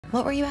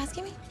What were you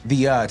asking me?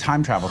 The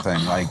time travel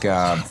thing, like,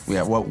 yeah.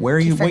 Where are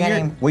you?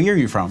 What year are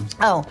you from?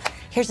 Oh,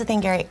 here's the thing,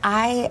 Gary.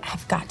 I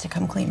have got to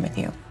come clean with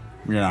you.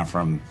 You're not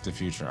from the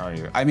future, are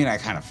you? I mean, I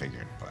kind of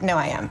figured. But... No,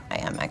 I am. I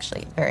am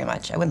actually very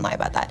much. I wouldn't lie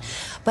about that.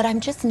 But I'm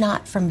just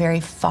not from very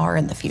far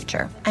in the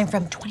future. I'm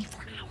from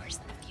 24 hours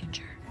in the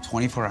future.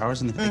 24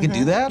 hours in the future? They can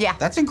do that? Yeah.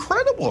 That's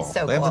incredible.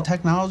 So they have the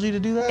technology to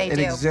do that? They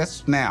do. It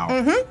exists now.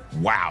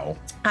 Wow.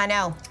 I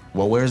know.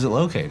 Well, where is it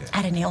located?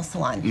 At a nail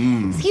salon.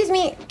 Excuse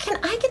me, can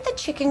I get the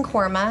chicken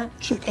korma?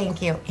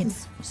 Thank you.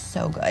 It's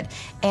so good.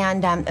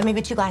 And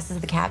maybe 2 glasses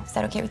of the cab. Is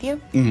that okay with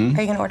you? Are you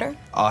gonna order?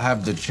 I'll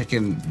have the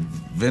chicken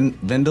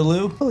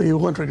vindaloo. Oh, you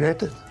won't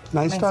regret it.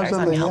 9 stars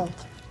on the Yelp.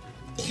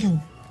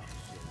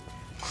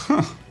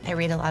 I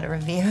read a lot of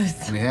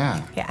reviews.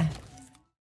 Yeah. Yeah,